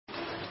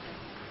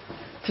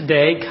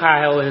Today,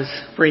 Kyle is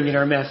bringing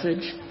our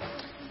message,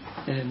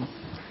 and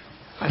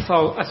I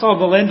saw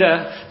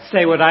Belinda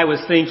say what I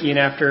was thinking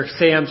after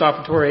Sam's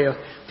offertory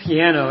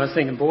piano. I was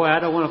thinking, boy,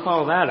 I don't want to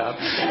follow that up.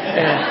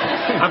 And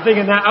I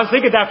was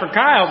thinking that for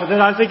Kyle, but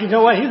then I was thinking, you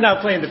know what? He's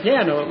not playing the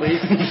piano, at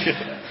least.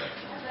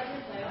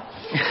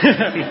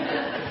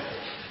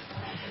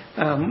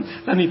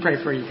 Let me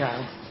pray for you,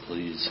 Kyle.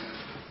 Please.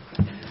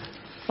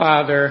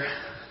 Father,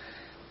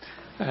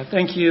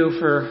 thank you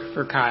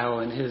for Kyle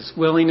and his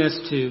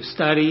willingness to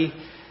study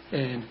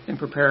and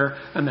prepare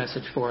a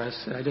message for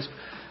us. I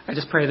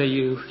just pray that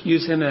you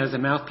use him as a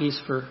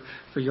mouthpiece for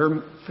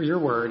your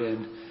word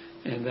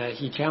and that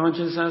he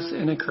challenges us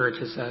and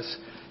encourages us.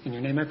 In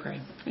your name I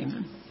pray.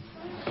 Amen.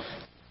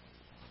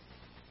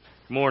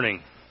 Good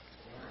morning.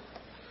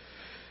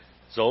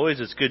 As always,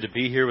 it's good to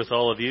be here with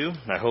all of you.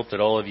 I hope that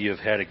all of you have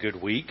had a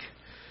good week.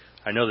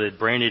 I know that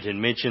Brandon had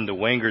mentioned the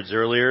Wangards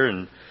earlier,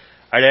 and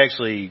I'd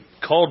actually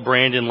called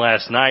Brandon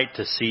last night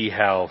to see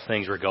how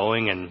things were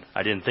going, and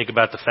I didn't think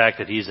about the fact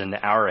that he's an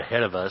hour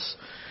ahead of us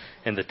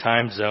in the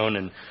time zone.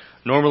 And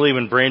normally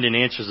when Brandon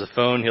answers the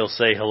phone, he'll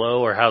say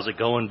hello or how's it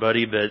going,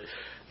 buddy? But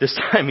this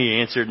time he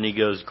answered and he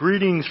goes,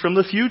 greetings from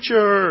the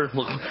future.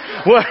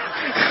 What?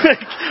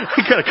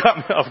 He kind of caught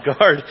me off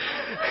guard.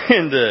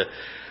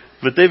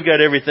 But they've got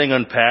everything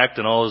unpacked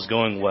and all is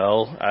going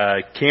well.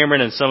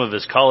 Cameron and some of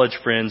his college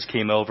friends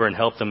came over and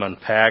helped them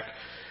unpack.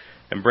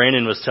 And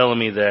Brandon was telling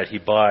me that he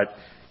bought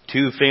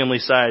 2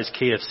 family-sized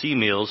KFC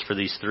meals for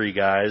these 3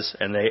 guys,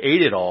 and they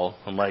ate it all.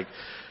 I'm like,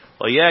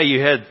 well, yeah,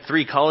 you had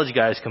 3 college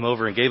guys come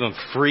over and gave them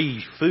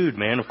free food,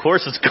 man. Of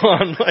course it's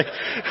gone. Like,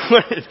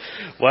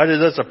 why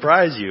did that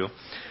surprise you?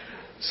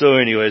 So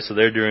anyway, so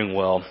they're doing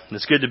well.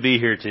 It's good to be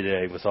here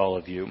today with all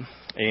of you.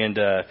 And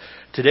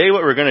today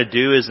what we're going to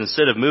do is,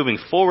 instead of moving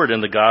forward in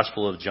the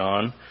Gospel of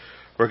John,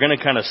 we're going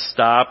to kind of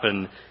stop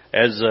and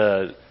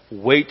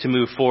wait to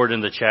move forward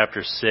into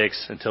chapter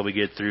 6 until we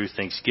get through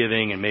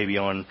Thanksgiving and maybe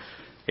on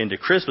into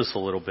Christmas a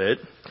little bit.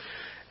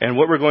 And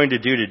what we're going to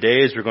do today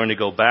is we're going to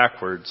go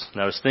backwards.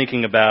 And I was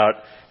thinking about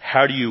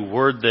how do you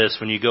word this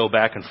when you go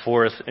back and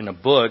forth in a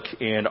book,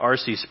 and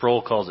R.C.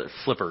 Sproul calls it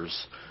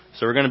flippers.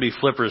 So we're going to be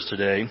flippers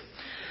today.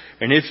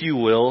 And if you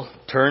will,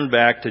 turn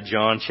back to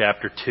John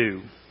chapter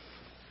 2.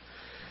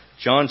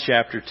 John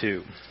chapter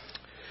 2.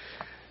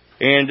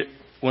 And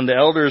when the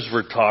elders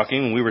were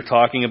talking, we were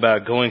talking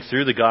about going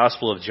through the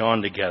Gospel of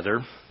John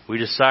together, we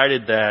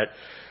decided that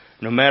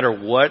no matter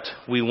what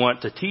we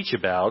want to teach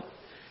about,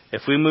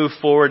 if we move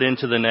forward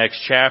into the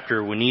next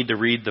chapter, we need to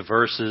read the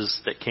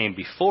verses that came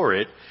before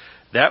it.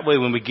 That way,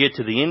 when we get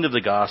to the end of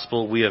the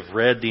Gospel, we have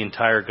read the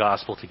entire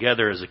Gospel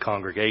together as a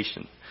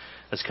congregation.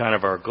 That's kind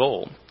of our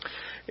goal.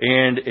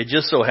 And it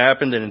just so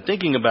happened that in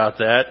thinking about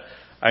that,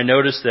 I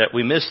noticed that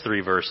we missed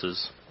 3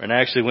 verses. And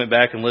I actually went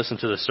back and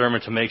listened to the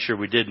sermon to make sure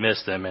we did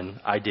miss them, and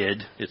I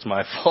did. It's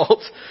my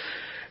fault.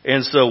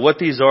 And so what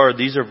these are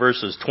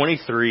verses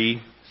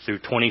 23 through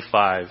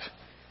 25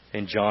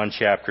 in John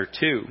chapter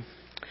 2.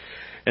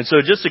 And so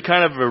just a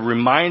kind of a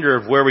reminder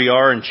of where we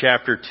are in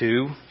chapter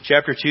 2.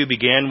 Chapter 2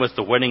 began with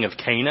the wedding of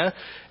Cana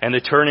and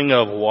the turning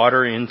of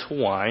water into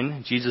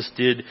wine. Jesus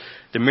did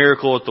the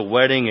miracle at the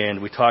wedding,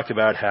 and we talked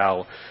about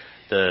how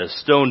the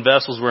stone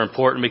vessels were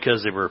important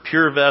because they were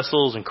pure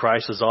vessels, and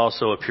Christ is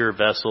also a pure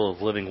vessel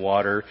of living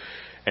water,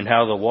 and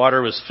how the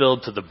water was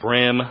filled to the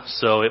brim,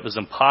 so it was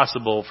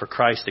impossible for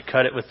Christ to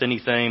cut it with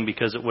anything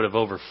because it would have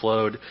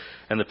overflowed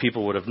and the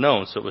people would have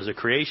known. So it was a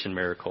creation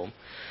miracle.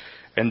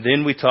 And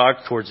then we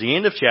talked towards the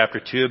end of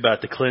chapter 2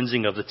 about the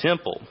cleansing of the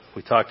temple.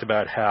 We talked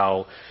about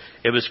how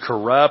it was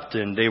corrupt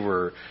and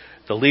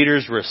the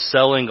leaders were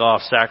selling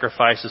off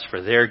sacrifices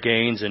for their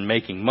gains and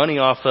making money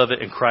off of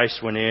it, and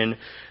Christ went in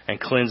and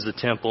cleansed the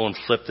temple and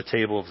flipped the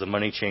table of the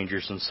money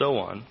changers and so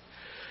on.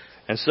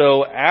 And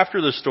so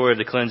after the story of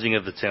the cleansing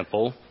of the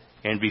temple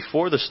and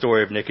before the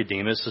story of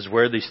Nicodemus is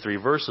where these 3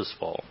 verses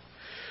fall.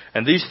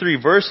 And these 3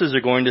 verses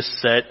are going to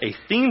set a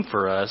theme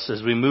for us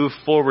as we move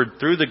forward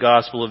through the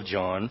Gospel of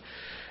John.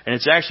 And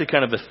it's actually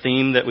kind of a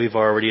theme that we've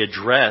already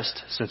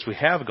addressed since we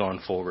have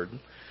gone forward.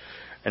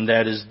 And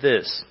that is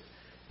this.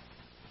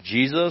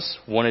 Jesus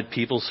wanted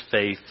people's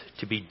faith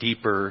to be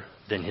deeper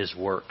than his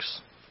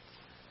works.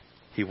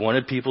 He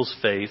wanted people's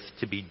faith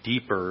to be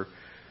deeper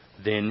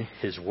than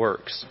his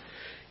works.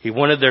 He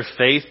wanted their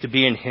faith to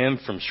be in him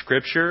from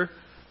Scripture,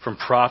 from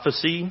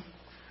prophecy,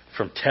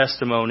 from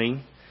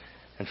testimony,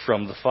 and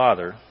from the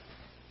Father.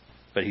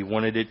 But he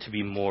wanted it to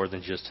be more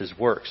than just his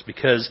works.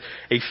 Because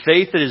a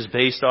faith that is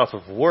based off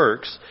of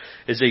works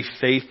is a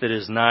faith that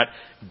is not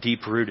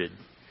deep-rooted.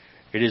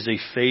 It is a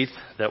faith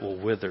that will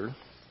wither.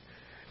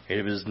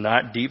 It is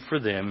not deep for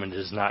them, and it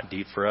is not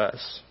deep for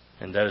us.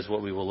 And that is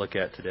what we will look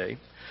at today.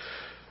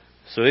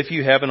 So if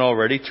you haven't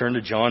already, turn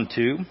to John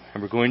 2,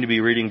 and we're going to be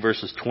reading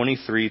verses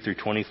 23 through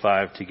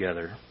 25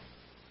 together.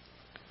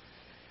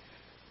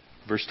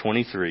 Verse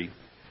 23.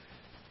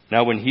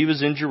 Now when he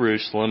was in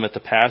Jerusalem at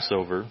the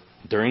Passover,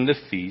 during the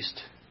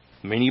feast,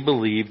 many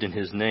believed in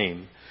his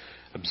name,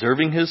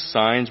 observing his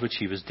signs which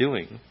he was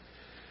doing.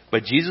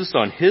 But Jesus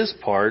on his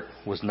part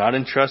was not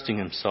entrusting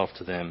himself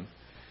to them,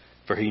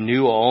 For he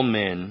knew all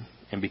men,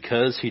 and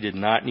because he did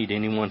not need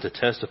anyone to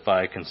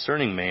testify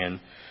concerning man,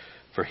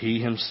 for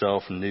he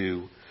himself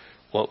knew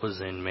what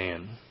was in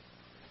man.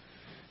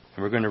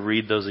 And we're going to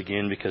read those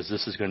again because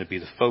this is going to be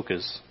the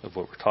focus of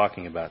what we're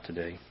talking about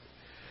today.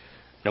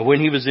 Now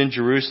when he was in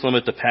Jerusalem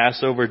at the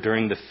Passover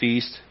during the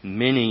feast,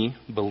 many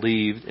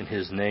believed in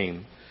his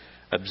name,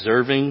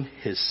 observing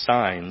his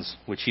signs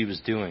which he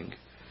was doing.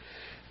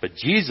 But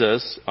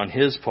Jesus, on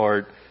his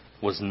part,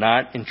 was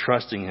not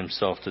entrusting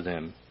himself to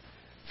them,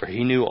 for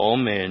he knew all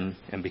men,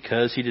 and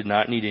because he did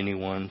not need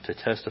anyone to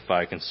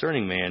testify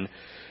concerning man,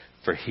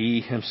 for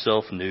he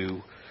himself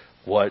knew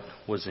what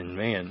was in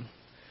man.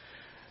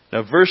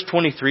 Now verse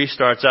 23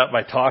 starts out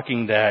by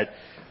telling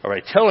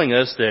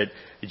us that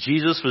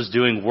Jesus was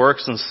doing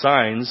works and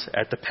signs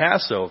at the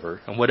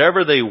Passover. And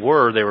whatever they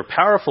were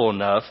powerful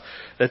enough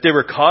that they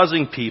were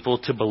causing people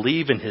to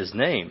believe in his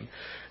name.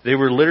 They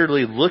were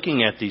literally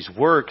looking at these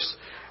works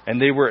and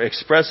they were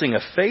expressing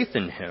a faith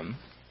in him.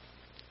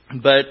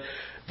 But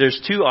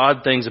there's two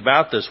odd things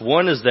about this.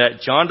 One is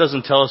that John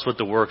doesn't tell us what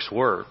the works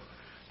were.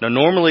 Now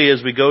normally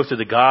as we go through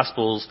the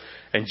Gospels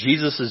and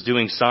Jesus is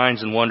doing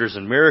signs and wonders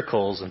and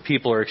miracles and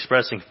people are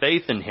expressing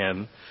faith in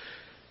him,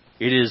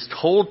 it is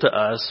told to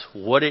us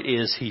what it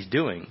is he's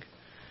doing.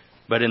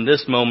 But in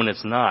this moment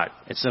it's not.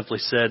 It simply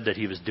said that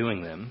he was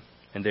doing them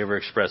and they were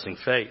expressing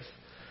faith.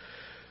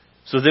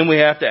 So then we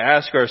have to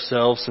ask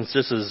ourselves, since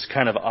this is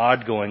kind of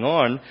odd going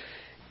on,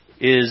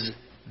 is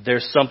there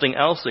something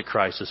else that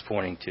Christ is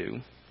pointing to?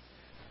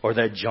 Or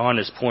that John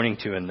is pointing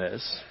to in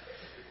this?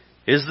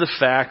 Is the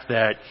fact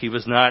that he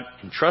was not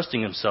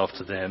entrusting himself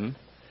to them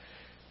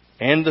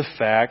and the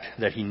fact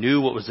that he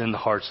knew what was in the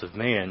hearts of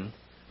man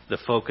the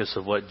focus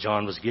of what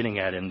John was getting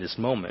at in this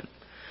moment?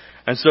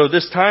 And so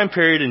this time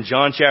period in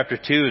John chapter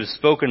 2 is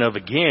spoken of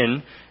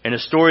again in a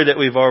story that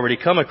we've already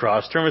come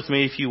across. Turn with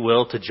me, if you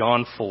will, to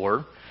John 4.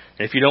 And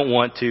if you don't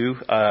want to,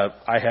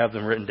 I have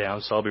them written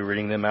down, so I'll be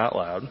reading them out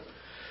loud.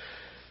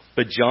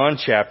 But John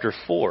chapter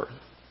 4.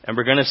 And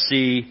we're going to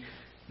see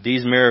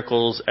these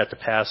miracles at the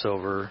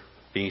Passover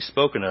being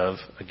spoken of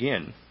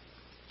again.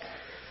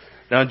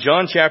 Now in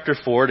John chapter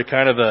 4, to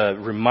kind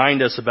of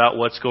remind us about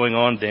what's going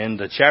on then,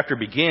 the chapter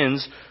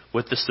begins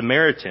with the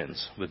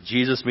Samaritans, with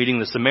Jesus meeting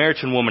the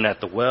Samaritan woman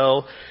at the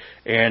well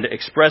and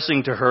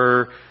expressing to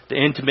her the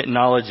intimate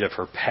knowledge of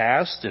her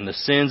past and the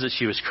sins that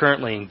she was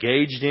currently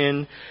engaged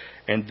in,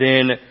 and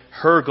then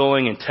her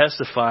going and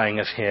testifying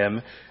of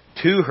him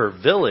to her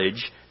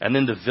village, and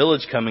then the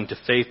village coming to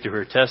faith through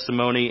her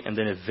testimony, and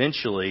then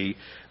eventually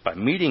by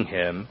meeting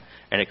him,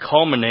 and it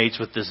culminates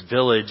with this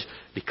village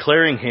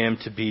declaring him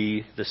to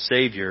be the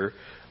Savior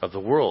of the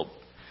world.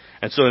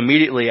 And so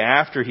immediately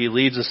after he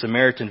leaves the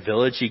Samaritan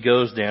village, he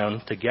goes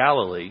down to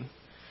Galilee.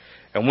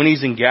 And when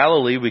he's in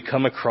Galilee, we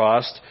come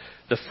across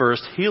the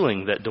first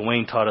healing that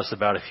Dwayne taught us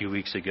about a few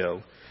weeks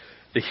ago.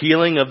 The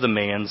healing of the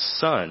man's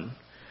son.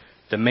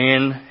 The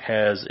man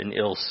has an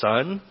ill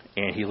son,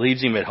 and he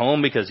leaves him at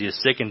home because he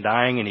is sick and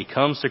dying, and he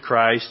comes to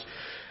Christ.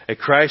 And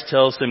Christ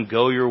tells him,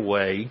 "Go your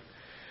way,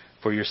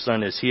 for your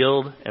son is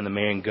healed," and the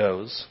man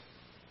goes.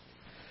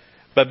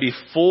 But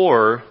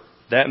before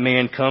that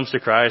man comes to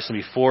Christ and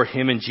before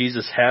him and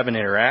Jesus have an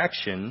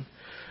interaction,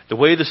 the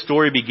way the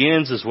story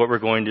begins is what we're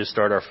going to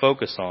start our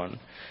focus on.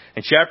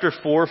 In chapter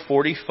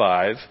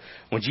 4:45,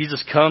 when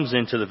Jesus comes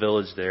into the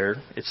village there,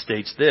 it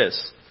states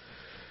this: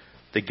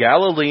 "The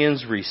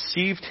Galileans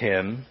received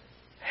him,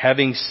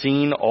 having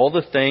seen all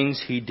the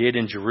things he did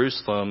in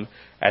Jerusalem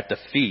at the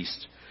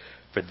feast,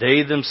 for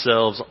they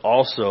themselves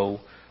also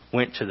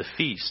went to the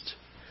feast."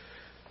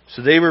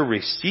 So they were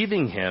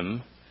receiving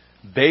him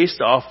based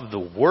off of the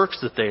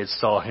works that they had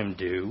saw him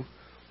do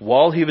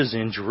while he was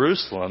in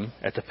Jerusalem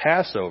at the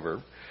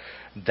Passover.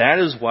 That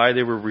is why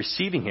they were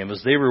receiving him,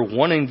 as they were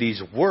wanting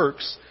these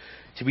works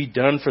to be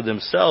done for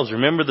themselves.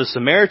 Remember, the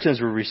Samaritans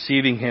were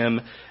receiving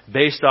him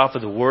based off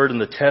of the word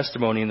and the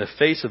testimony in the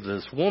face of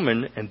this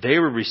woman, and they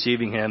were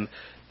receiving him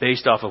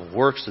based off of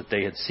works that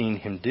they had seen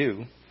him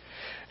do.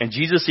 And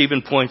Jesus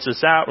even points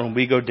this out when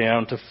we go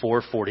down to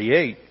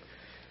 4:48.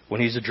 When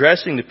he's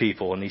addressing the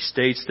people, and he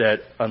states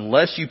that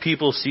unless you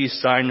people see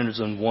signs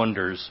and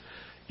wonders,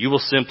 you will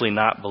simply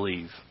not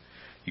believe.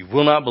 You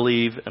will not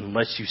believe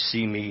unless you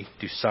see me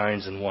do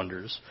signs and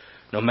wonders.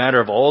 No matter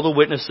of all the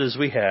witnesses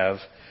we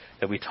have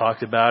that we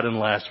talked about in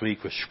last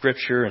week with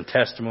scripture and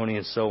testimony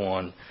and so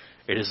on,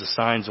 it is the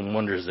signs and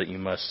wonders that you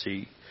must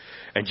see.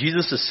 And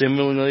Jesus is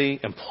similarly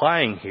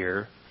implying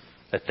here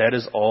that that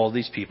is all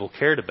these people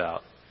cared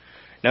about.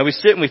 Now we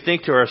sit and we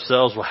think to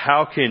ourselves, well,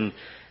 how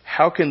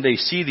can they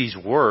see these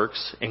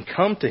works and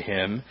come to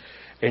him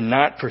and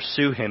not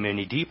pursue him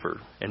any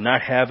deeper and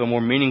not have a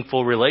more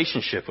meaningful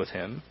relationship with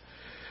him?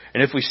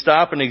 And if we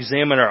stop and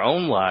examine our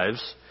own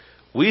lives,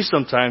 we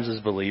sometimes as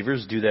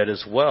believers do that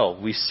as well.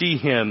 We see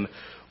him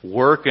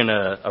work in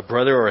a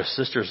brother or a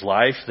sister's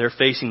life. They're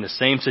facing the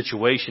same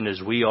situation as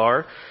we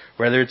are,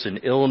 whether it's an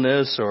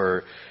illness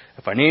or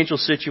a financial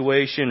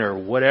situation or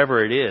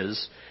whatever it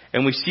is.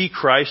 And we see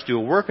Christ do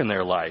a work in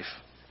their life.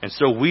 And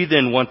so we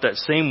then want that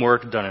same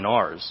work done in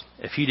ours.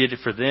 If he did it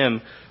for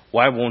them,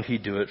 Why won't he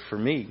do it for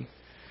me?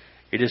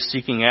 It is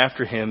seeking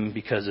after him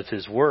because of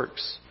his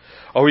works.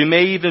 Or we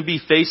may even be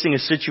facing a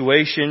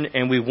situation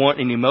and we want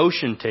an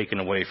emotion taken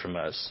away from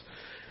us.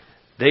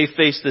 They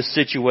faced this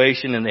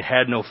situation and they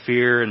had no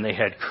fear and they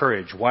had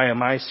courage. Why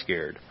am I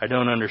scared? I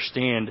don't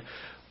understand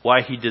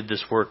why he did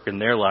this work in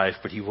their life,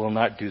 but he will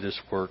not do this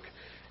work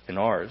in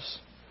ours.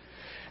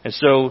 And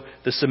so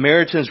the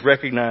Samaritans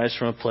recognized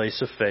from a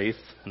place of faith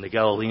and the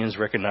Galileans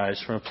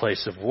recognized from a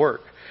place of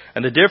work.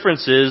 And the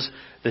difference is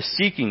the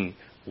seeking.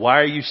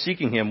 Why are you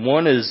seeking him?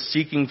 One is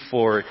seeking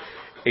for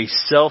a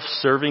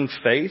self-serving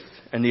faith,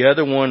 and the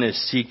other one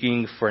is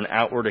seeking for an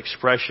outward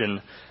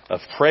expression of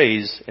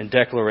praise and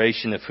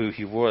declaration of who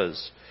he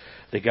was.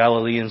 The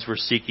Galileans were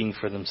seeking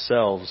for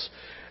themselves,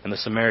 and the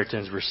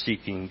Samaritans were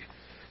seeking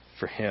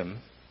for him.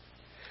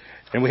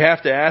 And we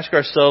have to ask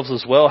ourselves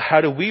as well,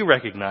 how do we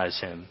recognize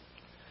him?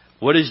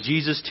 What is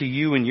Jesus to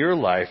you in your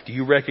life? Do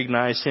you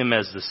recognize him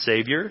as the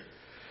Savior?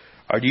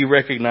 Or do you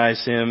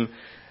recognize him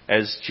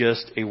as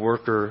just a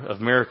worker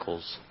of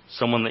miracles?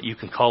 Someone that you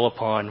can call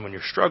upon when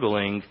you're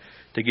struggling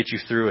to get you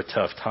through a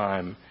tough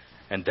time,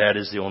 and that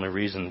is the only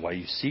reason why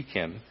you seek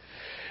him.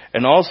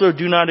 And also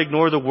do not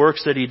ignore the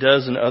works that he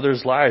does in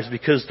others' lives,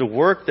 because the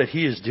work that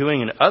he is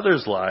doing in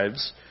others'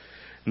 lives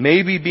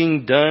may be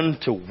being done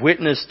to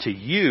witness to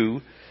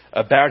you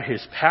about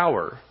his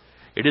power.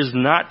 It is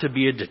not to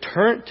be a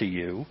deterrent to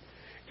you.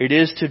 It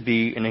is to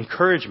be an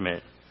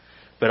encouragement.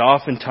 But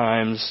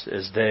oftentimes,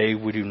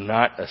 we do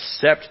not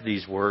accept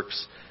these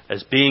works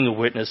as being a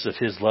witness of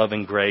his love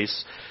and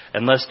grace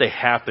unless they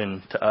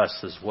happen to us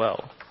as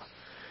well.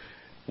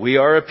 We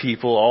are a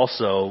people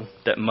also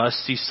that must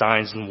see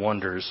signs and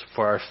wonders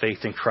for our faith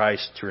in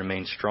Christ to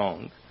remain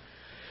strong.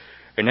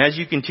 And as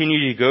you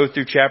continue to go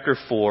through chapter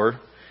 4,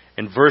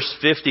 in verse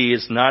 50,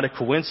 it's not a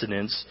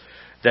coincidence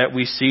that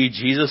we see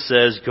Jesus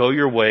says, "Go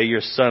your way,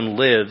 your son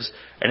lives,"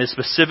 and it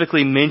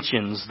specifically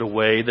mentions the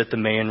way that the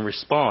man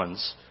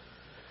responds.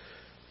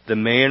 The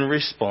man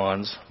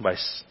responds by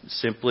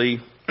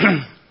simply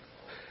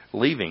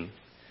leaving.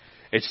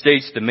 It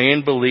states the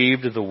man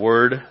believed the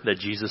word that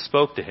Jesus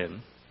spoke to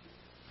him.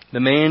 The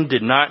man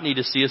did not need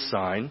to see a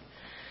sign.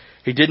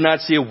 He did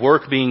not see a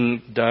work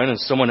being done in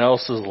someone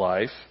else's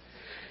life.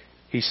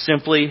 He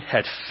simply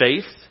had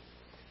faith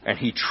and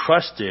he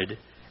trusted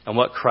in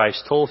what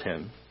Christ told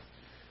him.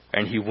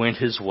 And he went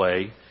his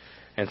way,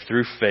 and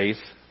through faith,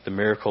 the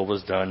miracle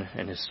was done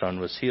and his son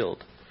was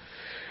healed.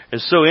 And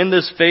so in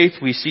this faith,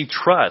 we see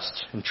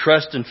trust. And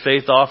trust and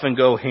faith often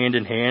go hand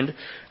in hand.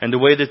 And the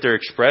way that they're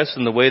expressed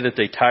and the way that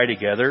they tie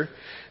together.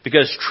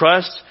 Because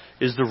trust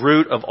is the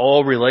root of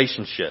all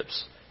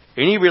relationships.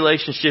 Any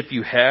relationship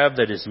you have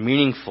that is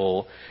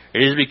meaningful,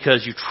 it is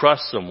because you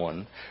trust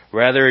someone.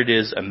 Whether it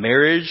is a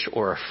marriage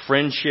or a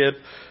friendship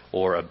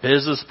or a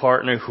business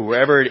partner,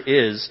 whoever it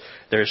is,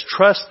 there's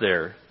trust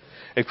there.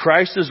 And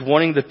Christ is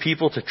wanting the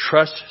people to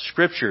trust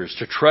Scriptures,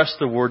 to trust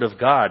the Word of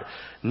God,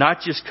 not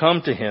just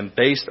come to him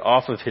based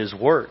off of his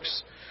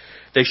works.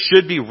 They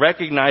should be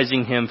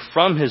recognizing him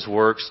from his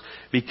works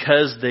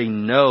because they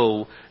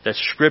know that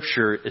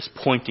Scripture is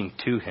pointing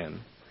to him.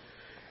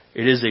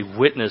 It is a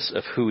witness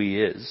of who he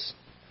is.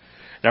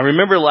 Now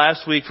remember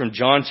last week from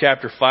John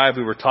chapter 5,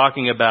 we were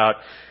talking about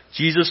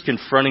Jesus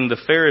confronting the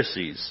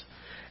Pharisees.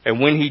 And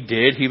when he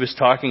did, he was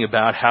talking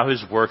about how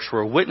his works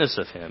were a witness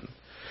of him.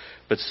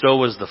 But so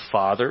was the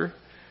Father,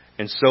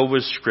 and so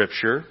was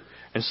Scripture,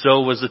 and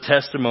so was the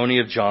testimony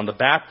of John the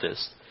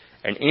Baptist.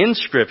 And in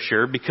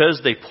Scripture,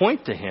 because they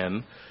point to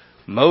him,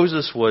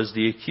 Moses was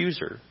the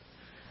accuser.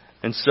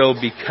 And so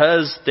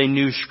because they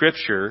knew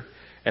Scripture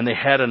and they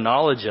had a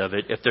knowledge of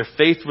it, if their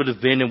faith would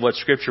have been in what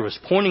Scripture was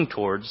pointing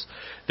towards,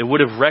 they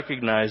would have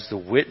recognized the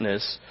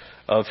witness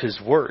of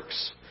his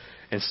works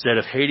instead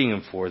of hating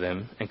him for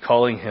them and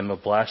calling him a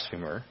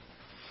blasphemer.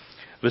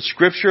 But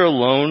Scripture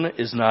alone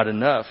is not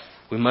enough.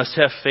 We must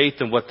have faith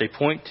in what they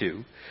point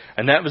to.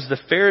 And that was the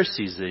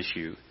Pharisees'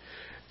 issue.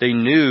 They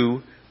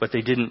knew, but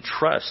they didn't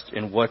trust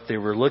in what they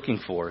were looking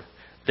for.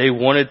 They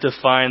wanted to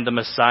find the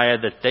Messiah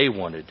that they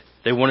wanted.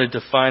 They wanted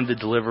to find the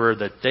deliverer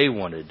that they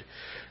wanted.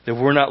 They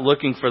were not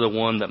looking for the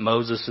one that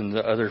Moses and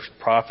the other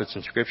prophets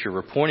in Scripture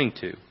were pointing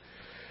to.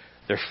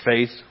 Their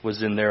faith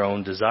was in their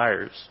own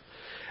desires.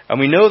 And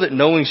we know that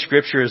knowing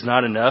Scripture is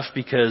not enough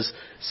because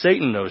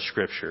Satan knows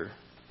Scripture.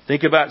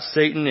 Think about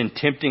Satan in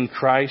tempting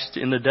Christ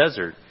in the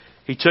desert.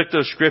 He took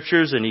those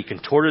Scriptures and he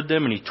contorted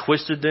them and he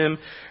twisted them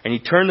and he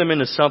turned them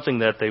into something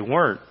that they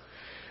weren't.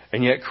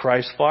 And yet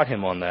Christ fought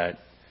him on that.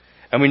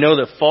 And we know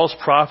that false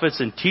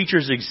prophets and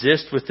teachers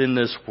exist within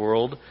this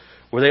world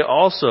where they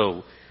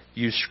also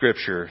use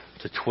Scripture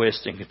to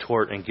twist and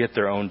contort and get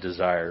their own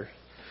desire.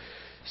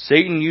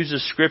 Satan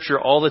uses Scripture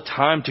all the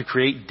time to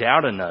create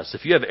doubt in us.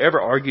 If you have ever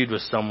argued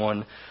with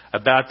someone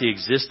about the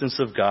existence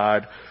of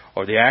God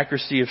or the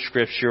accuracy of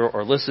Scripture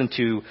or listen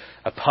to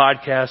a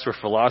podcast where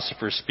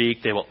philosophers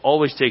speak, they will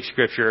always take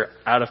Scripture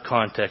out of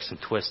context and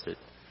twist it.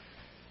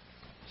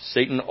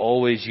 Satan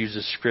always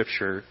uses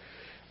Scripture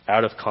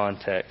out of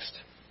context,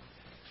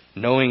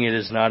 knowing it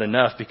is not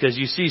enough. Because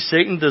you see,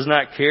 Satan does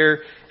not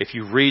care if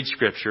you read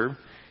Scripture.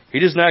 He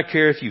does not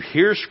care if you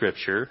hear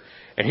Scripture,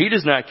 and He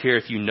does not care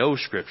if you know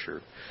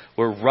Scripture.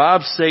 What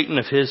robs Satan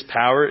of his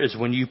power is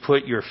when you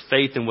put your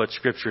faith in what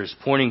Scripture is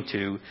pointing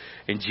to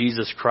in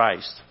Jesus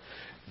Christ.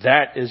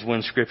 That is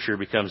when Scripture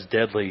becomes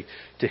deadly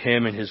to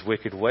him and his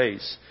wicked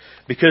ways.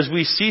 Because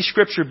we see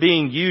Scripture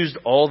being used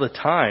all the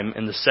time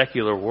in the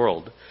secular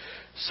world.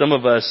 Some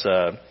of us,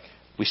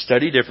 we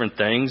study different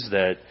things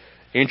that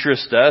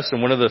interest us,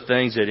 and one of the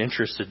things that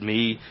interested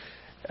me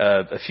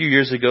a few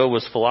years ago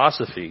was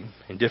philosophy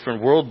and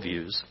different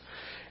worldviews.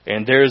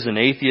 And there's an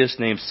atheist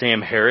named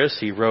Sam Harris.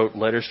 He wrote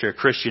Letters to a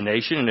Christian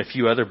Nation and a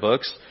few other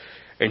books.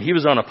 And he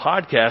was on a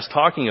podcast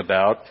talking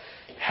about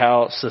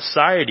how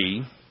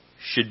society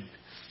should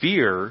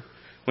fear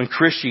when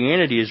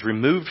Christianity is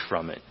removed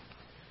from it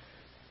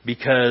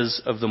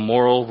because of the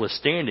moral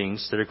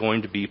withstandings that are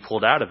going to be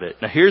pulled out of it.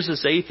 Now here's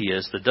this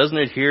atheist that doesn't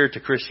adhere to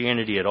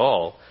Christianity at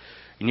all,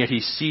 and yet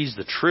he sees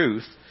the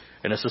truth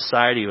in a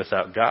society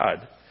without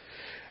God.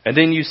 And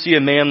then you see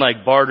a man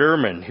like Bart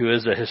Ehrman, who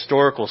is a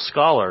historical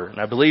scholar, and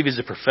I believe he's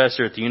a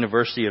professor at the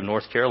University of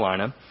North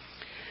Carolina,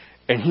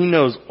 and he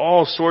knows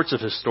all sorts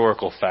of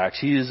historical facts.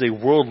 He is a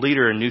world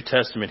leader in New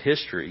Testament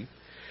history.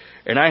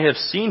 And I have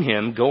seen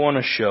him go on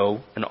a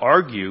show and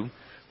argue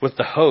with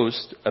the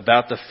host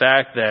about the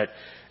fact that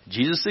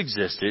Jesus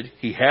existed,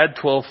 he had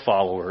 12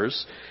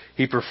 followers,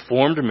 he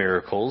performed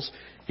miracles,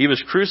 he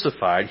was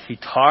crucified, he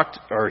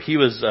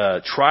was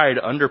tried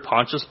under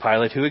Pontius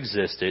Pilate, who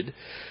existed,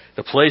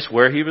 the place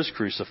where he was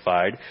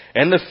crucified,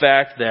 and the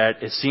fact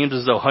that it seems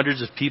as though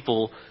hundreds of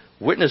people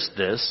witnessed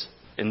this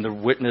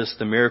and witnessed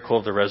the miracle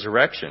of the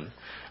resurrection.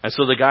 And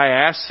so the guy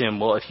asked him,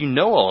 well, if you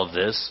know all of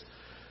this,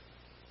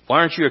 why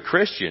aren't you a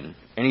Christian?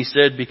 And he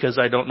said, because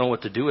I don't know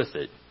what to do with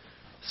it.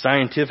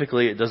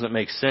 Scientifically, it doesn't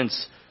make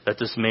sense that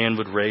this man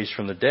would raise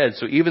from the dead.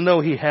 So even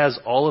though he has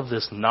all of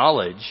this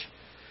knowledge,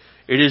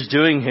 it is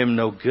doing him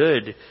no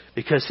good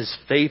because his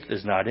faith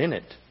is not in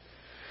it.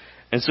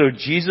 And so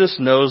Jesus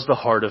knows the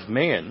heart of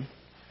man.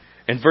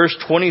 In verse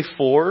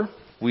 24,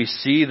 we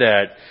see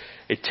that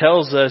it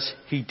tells us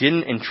he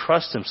didn't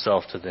entrust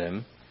himself to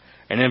them.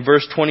 And in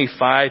verse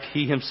 25,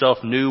 he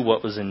himself knew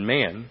what was in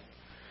man.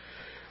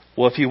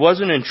 Well, if he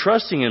wasn't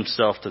entrusting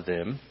himself to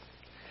them,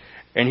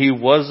 and he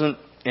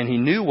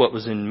knew what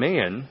was in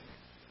man,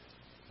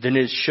 then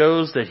it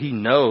shows that he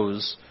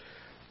knows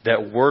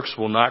that works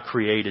will not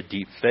create a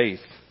deep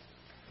faith.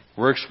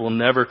 Works will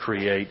never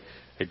create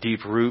a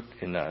deep root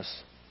in us.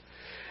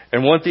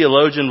 And one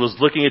theologian was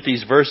looking at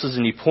these verses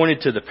and he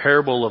pointed to the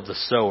parable of the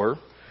sower.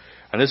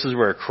 And this is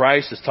where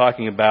Christ is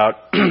talking about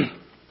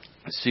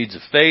seeds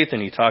of faith,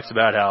 and he talks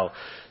about how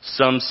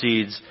some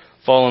seeds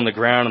fall on the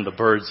ground and the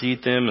birds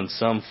eat them, and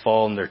some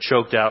fall and they're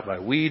choked out by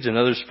weeds, and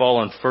others fall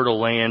on fertile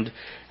land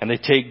and they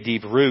take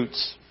deep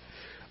roots.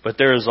 But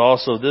there is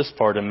also this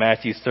part in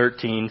Matthew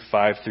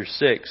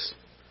 13:5-6.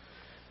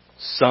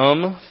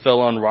 Some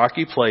fell on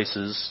rocky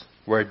places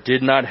where it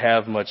did not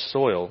have much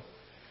soil.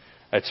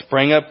 It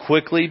sprang up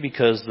quickly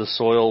because the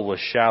soil was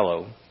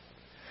shallow.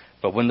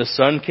 But when the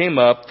sun came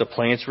up, the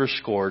plants were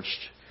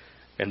scorched,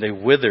 and they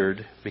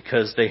withered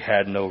because they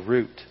had no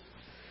root.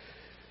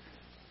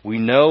 We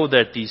know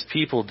that these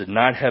people did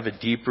not have a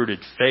deep-rooted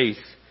faith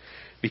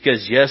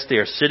because, yes, they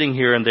are sitting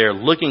here and they are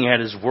looking at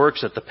his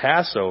works at the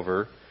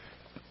Passover,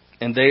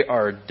 and they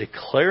are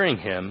declaring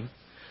him.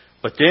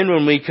 But then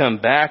when we come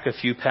back a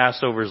few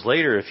Passovers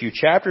later, a few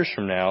chapters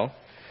from now,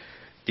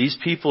 these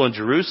people in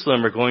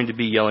Jerusalem are going to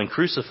be yelling,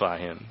 "Crucify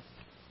him."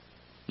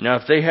 Now,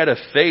 if they had a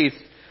faith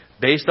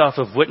based off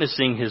of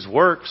witnessing his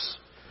works,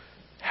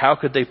 how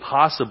could they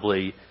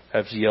possibly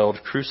have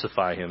yelled,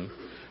 "Crucify him,"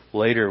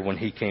 later when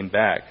he came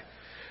back?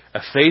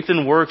 A faith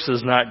in works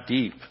is not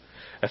deep.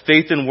 A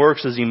faith in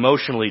works is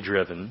emotionally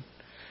driven.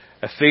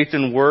 A faith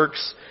in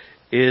works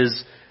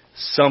is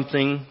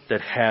something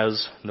that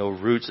has no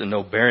roots and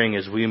no bearing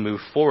as we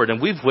move forward.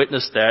 And we've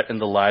witnessed that in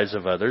the lives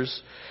of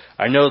others.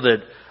 I know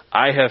that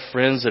I have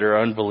friends that are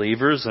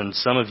unbelievers, and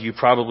some of you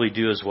probably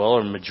do as well,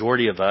 or a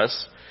majority of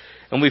us.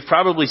 And we've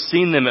probably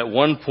seen them at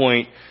one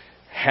point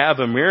have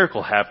a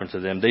miracle happen to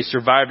them. They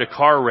survived a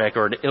car wreck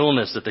or an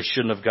illness that they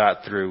shouldn't have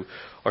got through,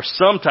 or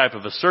some type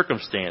of a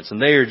circumstance, and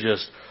they are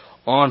just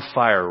on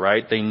fire,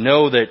 right? They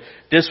know that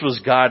this was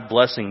God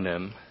blessing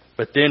them.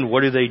 But then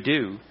what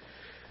do?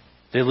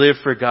 They live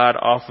for God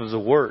off of the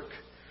work.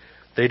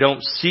 They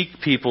don't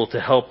seek people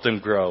to help them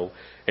grow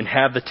and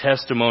have the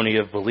testimony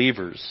of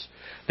believers.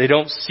 They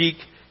don't seek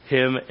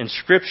him in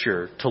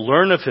Scripture to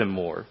learn of him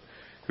more.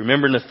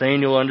 Remember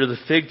Nathanael under the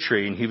fig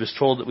tree, and he was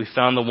told that we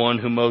found the one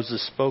who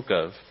Moses spoke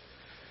of.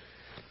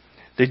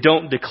 They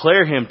don't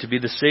declare him to be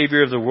the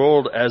Savior of the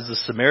world as the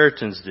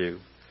Samaritans do.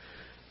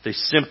 They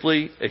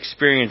simply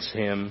experience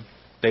him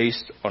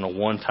based on a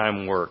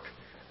one-time work,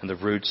 and the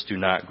roots do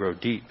not grow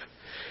deep.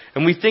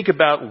 And we think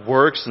about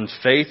works and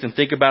faith and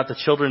think about the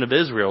children of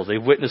Israel. They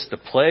witnessed the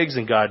plagues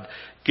and God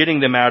getting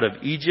them out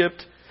of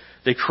Egypt.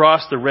 They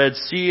crossed the Red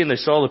Sea and they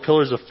saw the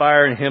pillars of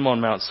fire and him on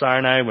Mount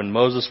Sinai. When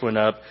Moses went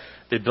up,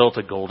 they built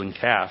a golden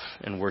calf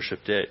and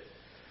worshipped it.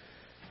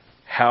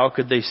 How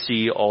could they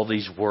see all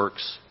these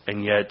works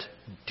and yet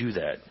do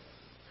that?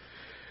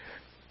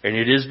 And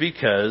it is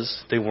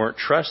because they weren't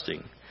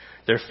trusting.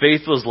 Their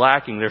faith was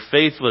lacking. Their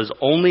faith was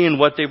only in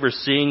what they were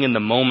seeing in the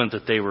moment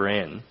that they were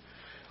in.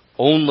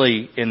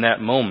 Only in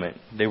that moment.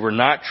 They were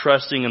not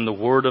trusting in the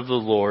word of the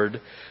Lord,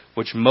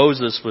 which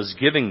Moses was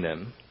giving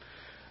them.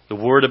 The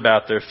word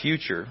about their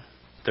future.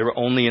 They were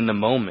only in the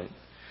moment.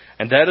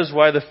 And that is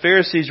why the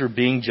Pharisees were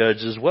being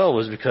judged as well,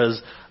 was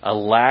because a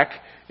lack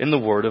in the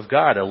word of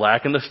God, a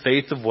lack in the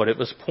faith of what it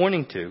was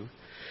pointing to.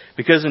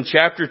 Because in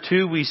chapter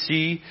 2 we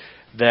see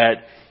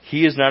that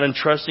he is not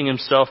entrusting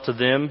himself to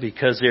them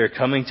because they are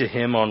coming to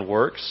him on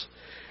works.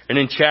 And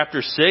in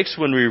chapter 6,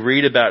 when we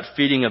read about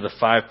feeding of the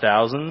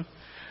 5,000,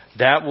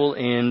 that will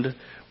end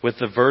with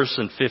the verse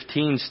in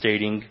 15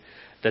 stating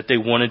that they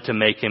wanted to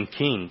make him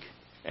king.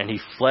 And he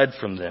fled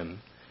from them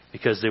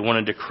because they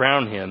wanted to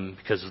crown him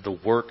because of the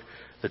work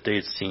that they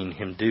had seen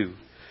him do.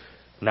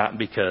 Not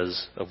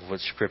because of what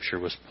Scripture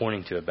was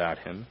pointing to about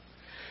him.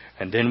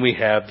 And then we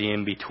have the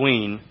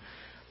in-between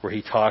where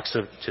he talks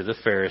to the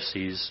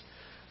Pharisees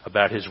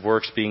about his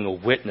works being a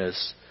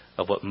witness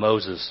of what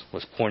Moses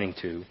was pointing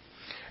to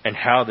and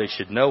how they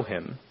should know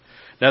him.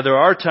 Now there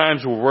are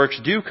times where works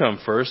do come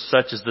first,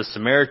 such as the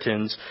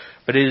Samaritans,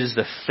 but it is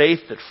the faith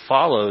that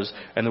follows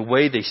and the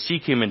way they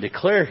seek him and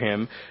declare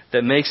him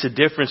that makes a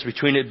difference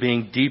between it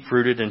being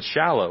deep-rooted and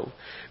shallow.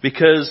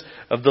 Because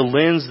of the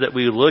lens that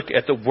we look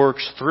at the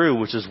works through,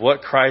 which is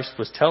what Christ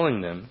was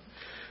telling them.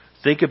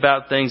 Think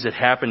about things that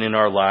happen in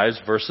our lives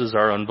versus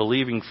our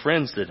unbelieving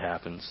friends that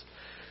happens.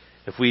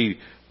 If we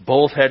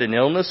both had an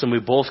illness and we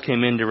both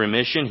came into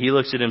remission, he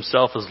looks at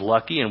himself as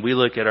lucky and we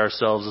look at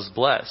ourselves as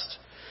blessed.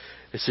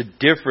 It's a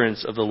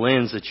difference of the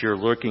lens that you're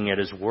looking at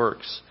his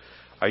works.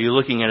 Are you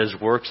looking at his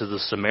works as the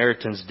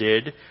Samaritans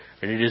did,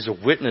 and it is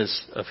a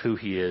witness of who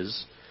he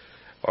is?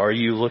 Or are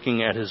you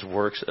looking at his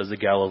works as the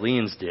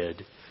Galileans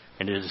did,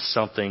 and it is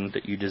something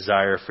that you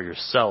desire for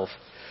yourself,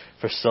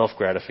 for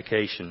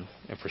self-gratification,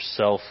 and for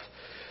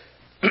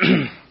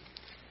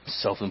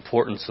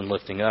self-importance and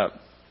lifting up?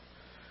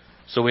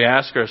 So we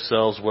ask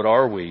ourselves, what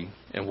are we,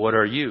 and what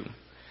are you?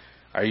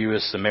 Are you a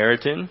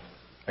Samaritan?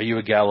 Are you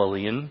a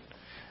Galilean?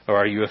 Or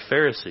are you a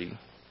Pharisee?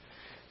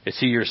 Is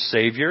he your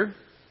Savior?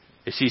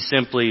 Is he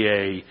simply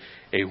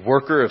a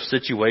worker of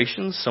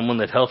situations, someone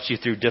that helps you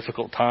through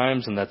difficult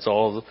times and that's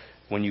all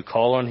when you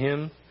call on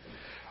him?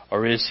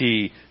 Or is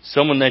he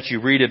someone that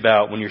you read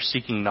about when you're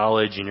seeking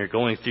knowledge and you're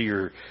going through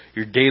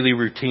your daily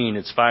routine?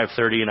 It's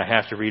 5:30 and I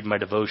have to read my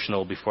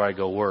devotional before I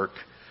go work.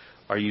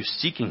 Are you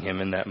seeking him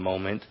in that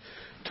moment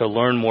to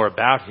learn more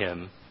about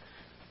him?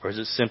 Or is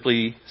it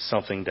simply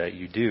something that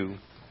you do?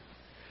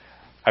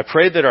 I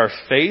pray that our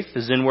faith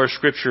is in where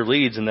Scripture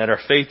leads and that our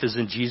faith is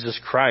in Jesus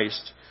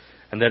Christ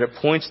and that it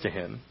points to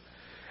him.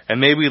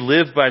 And may we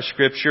live by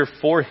Scripture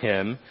for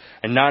him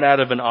and not out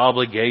of an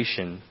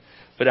obligation,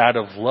 but out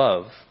of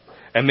love.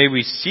 And may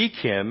we seek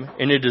him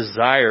in a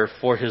desire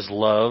for his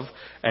love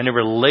and a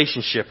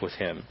relationship with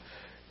him,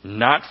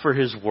 not for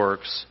his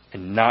works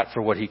and not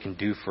for what he can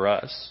do for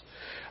us.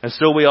 And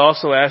so we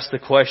also ask the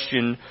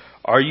question,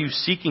 are you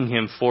seeking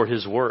him for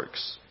his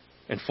works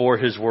and for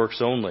his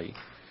works only?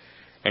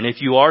 And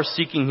if you are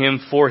seeking him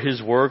for his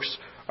works,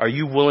 are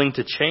you willing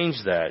to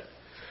change that?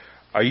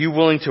 Are you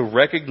willing to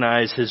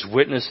recognize his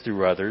witness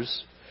through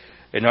others?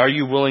 And are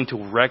you willing to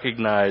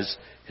recognize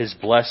his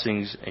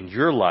blessings in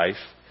your life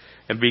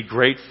and be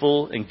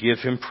grateful and give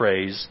him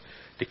praise,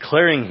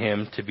 declaring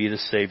him to be the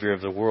Savior of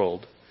the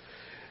world?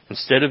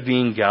 Instead of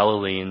being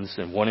Galileans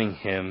and wanting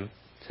him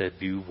to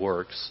do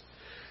works,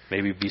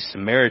 may we be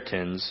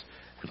Samaritans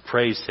and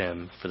praise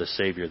him for the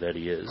Savior that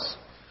he is.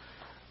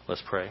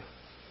 Let's pray.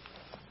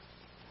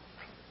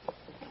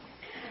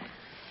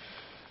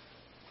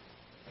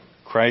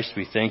 Christ,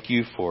 we thank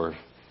you for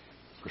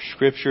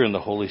Scripture and the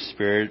Holy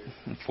Spirit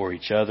and for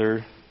each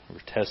other, for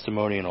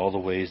testimony and all the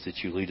ways that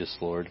you lead us,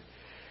 Lord.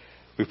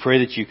 We pray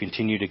that you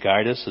continue to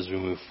guide us as we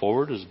move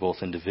forward as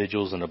both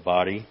individuals and a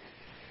body.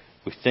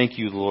 We thank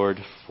you, Lord,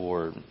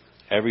 for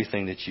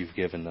everything that you've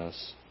given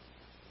us.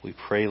 We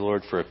pray,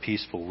 Lord, for a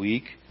peaceful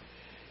week.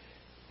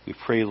 We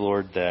pray,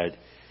 Lord, that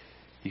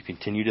you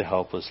continue to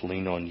help us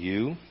lean on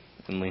you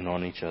and lean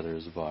on each other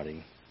as a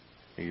body.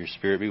 May your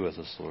Spirit be with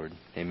us, Lord.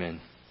 Amen.